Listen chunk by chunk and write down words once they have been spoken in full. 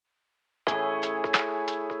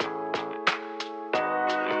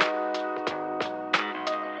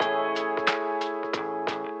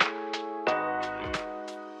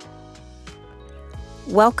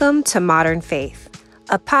Welcome to Modern Faith,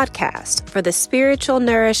 a podcast for the spiritual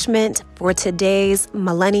nourishment for today's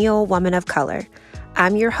millennial woman of color.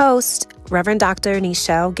 I'm your host, Reverend Dr.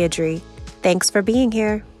 Nichelle Guidry. Thanks for being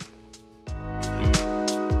here.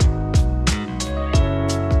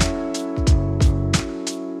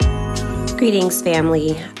 Greetings,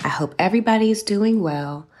 family. I hope everybody's doing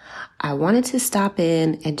well. I wanted to stop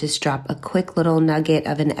in and just drop a quick little nugget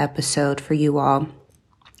of an episode for you all,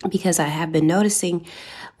 because I have been noticing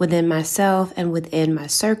within myself and within my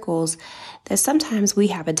circles that sometimes we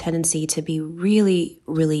have a tendency to be really,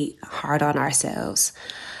 really hard on ourselves.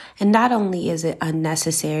 And not only is it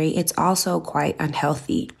unnecessary, it's also quite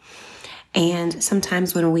unhealthy. And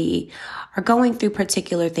sometimes when we are going through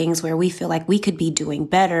particular things where we feel like we could be doing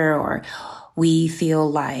better, or we feel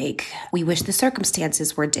like we wish the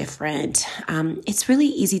circumstances were different, it's really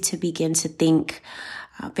easy to begin to think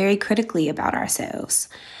very critically about ourselves.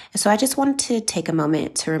 And so I just wanted to take a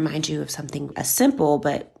moment to remind you of something, a simple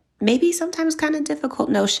but maybe sometimes kind of difficult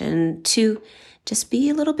notion, to just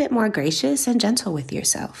be a little bit more gracious and gentle with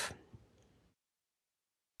yourself.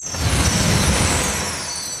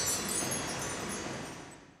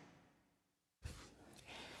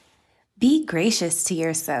 Be gracious to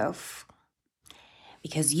yourself,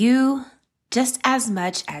 because you, just as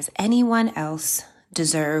much as anyone else,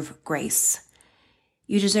 deserve grace.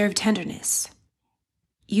 You deserve tenderness.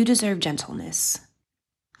 You deserve gentleness.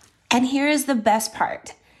 And here is the best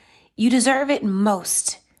part. You deserve it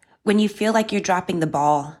most when you feel like you're dropping the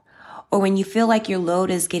ball, or when you feel like your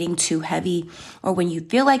load is getting too heavy, or when you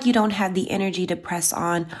feel like you don't have the energy to press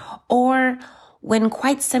on, or when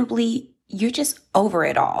quite simply you're just over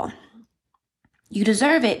it all. You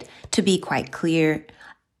deserve it to be quite clear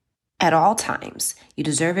at all times. You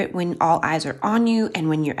deserve it when all eyes are on you and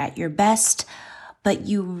when you're at your best. But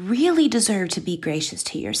you really deserve to be gracious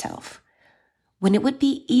to yourself when it would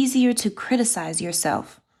be easier to criticize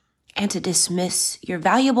yourself and to dismiss your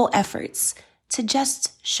valuable efforts to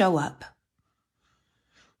just show up.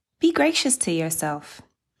 Be gracious to yourself.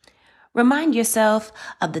 Remind yourself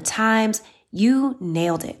of the times you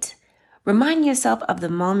nailed it. Remind yourself of the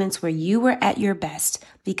moments where you were at your best,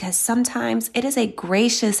 because sometimes it is a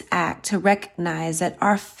gracious act to recognize that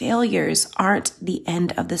our failures aren't the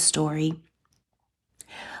end of the story.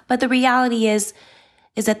 But the reality is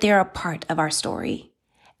that they're a part of our story.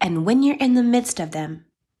 And when you're in the midst of them,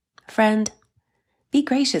 friend, be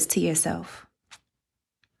gracious to yourself.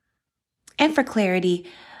 And for clarity,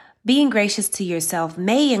 being gracious to yourself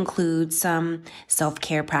may include some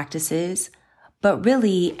self-care practices, but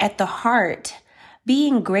really at the heart,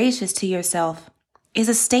 being gracious to yourself is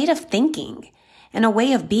a state of thinking and a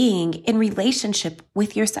way of being in relationship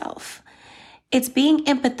with yourself. It's being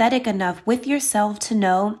empathetic enough with yourself to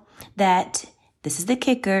know that, this is the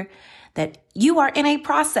kicker, that you are in a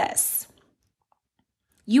process.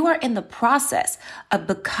 You are in the process of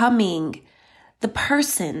becoming the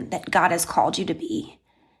person that God has called you to be.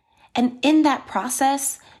 And in that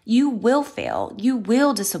process, you will fail. You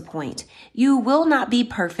will disappoint. You will not be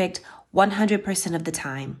perfect 100% of the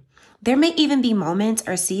time. There may even be moments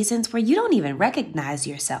or seasons where you don't even recognize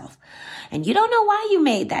yourself and you don't know why you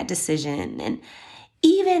made that decision. And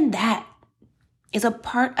even that is a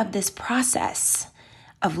part of this process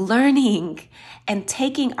of learning and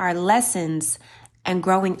taking our lessons and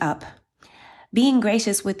growing up. Being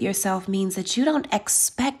gracious with yourself means that you don't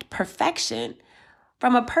expect perfection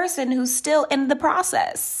from a person who's still in the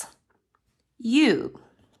process. You.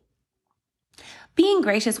 Being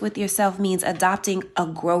gracious with yourself means adopting a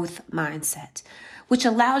growth mindset, which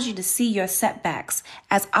allows you to see your setbacks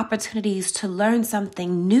as opportunities to learn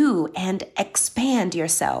something new and expand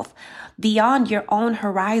yourself beyond your own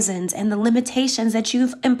horizons and the limitations that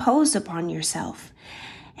you've imposed upon yourself.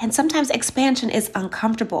 And sometimes expansion is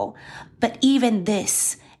uncomfortable, but even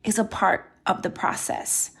this is a part of the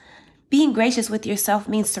process. Being gracious with yourself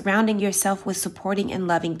means surrounding yourself with supporting and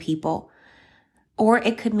loving people. Or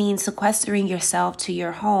it could mean sequestering yourself to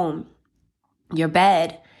your home, your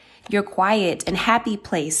bed, your quiet and happy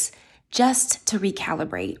place, just to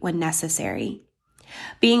recalibrate when necessary.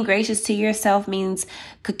 Being gracious to yourself means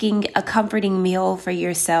cooking a comforting meal for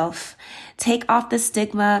yourself. Take off the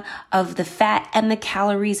stigma of the fat and the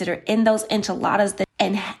calories that are in those enchiladas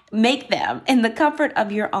and make them in the comfort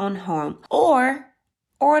of your own home. Or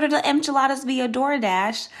order the enchiladas via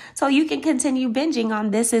DoorDash so you can continue binging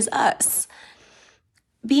on This Is Us.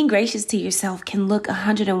 Being gracious to yourself can look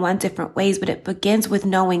 101 different ways, but it begins with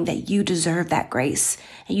knowing that you deserve that grace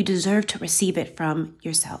and you deserve to receive it from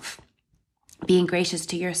yourself. Being gracious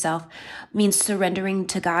to yourself means surrendering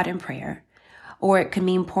to God in prayer, or it could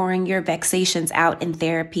mean pouring your vexations out in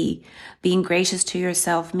therapy. Being gracious to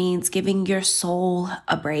yourself means giving your soul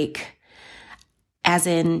a break, as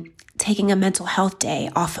in taking a mental health day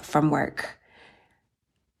off from work,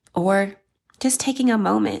 or just taking a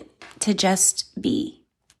moment to just be.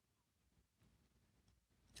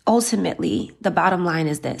 Ultimately, the bottom line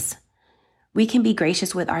is this: we can be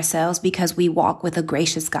gracious with ourselves because we walk with a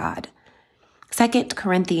gracious God. 2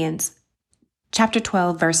 Corinthians chapter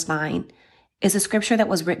 12, verse 9 is a scripture that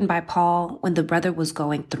was written by Paul when the brother was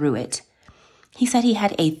going through it. He said he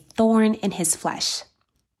had a thorn in his flesh.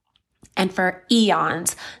 And for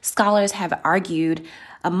eons, scholars have argued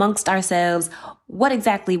amongst ourselves, what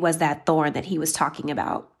exactly was that thorn that he was talking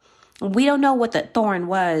about? We don't know what the thorn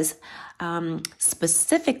was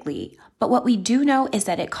specifically, but what we do know is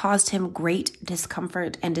that it caused him great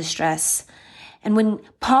discomfort and distress. And when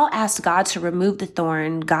Paul asked God to remove the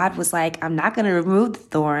thorn, God was like, I'm not going to remove the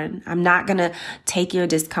thorn. I'm not going to take your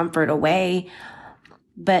discomfort away.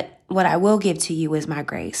 But what I will give to you is my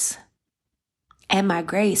grace. And my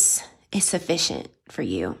grace is sufficient for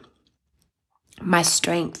you. My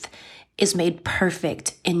strength is made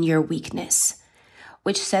perfect in your weakness,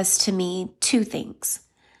 which says to me two things.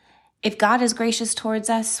 If God is gracious towards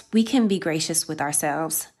us, we can be gracious with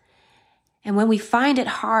ourselves. And when we find it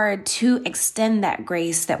hard to extend that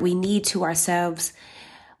grace that we need to ourselves,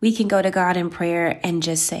 we can go to God in prayer and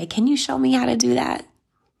just say, can you show me how to do that?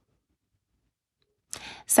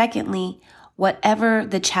 Secondly, whatever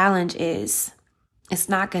the challenge is, it's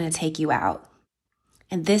not going to take you out.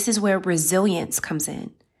 And this is where resilience comes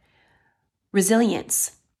in.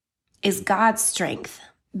 Resilience is God's strength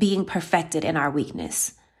being perfected in our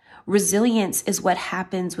weakness. Resilience is what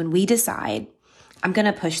happens when we decide, I'm going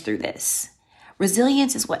to push through this.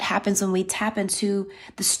 Resilience is what happens when we tap into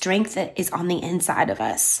the strength that is on the inside of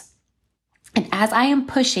us. And as I am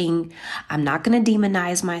pushing, I'm not going to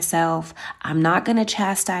demonize myself. I'm not going to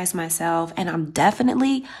chastise myself. And I'm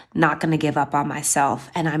definitely not going to give up on myself.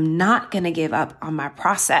 And I'm not going to give up on my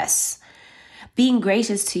process. Being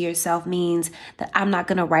gracious to yourself means that I'm not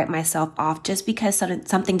going to write myself off just because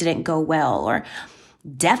something didn't go well, or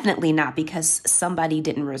definitely not because somebody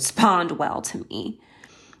didn't respond well to me.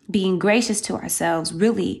 Being gracious to ourselves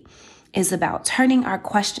really is about turning our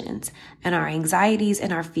questions and our anxieties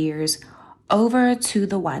and our fears over to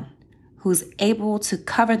the one who's able to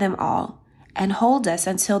cover them all and hold us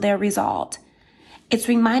until they're resolved. It's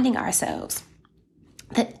reminding ourselves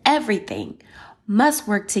that everything must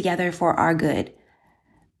work together for our good,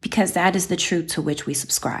 because that is the truth to which we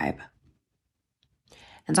subscribe.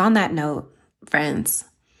 And on that note, friends,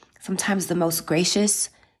 sometimes the most gracious,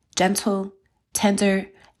 gentle, tender,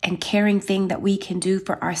 and caring thing that we can do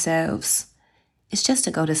for ourselves is just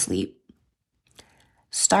to go to sleep.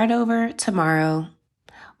 Start over tomorrow,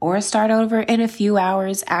 or start over in a few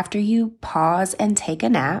hours after you pause and take a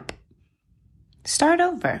nap. Start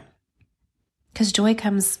over, because joy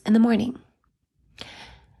comes in the morning.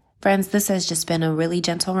 Friends, this has just been a really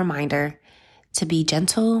gentle reminder to be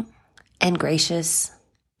gentle and gracious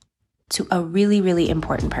to a really, really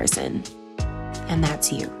important person, and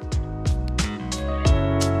that's you.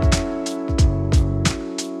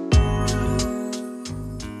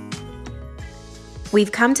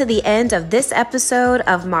 We've come to the end of this episode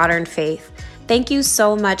of Modern Faith. Thank you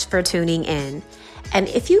so much for tuning in. And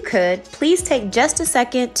if you could, please take just a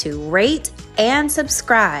second to rate and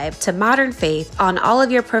subscribe to Modern Faith on all of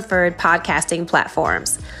your preferred podcasting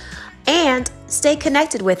platforms. And stay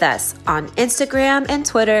connected with us on Instagram and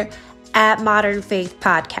Twitter at Modern Faith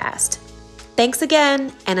Podcast. Thanks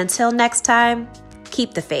again, and until next time,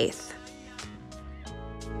 keep the faith.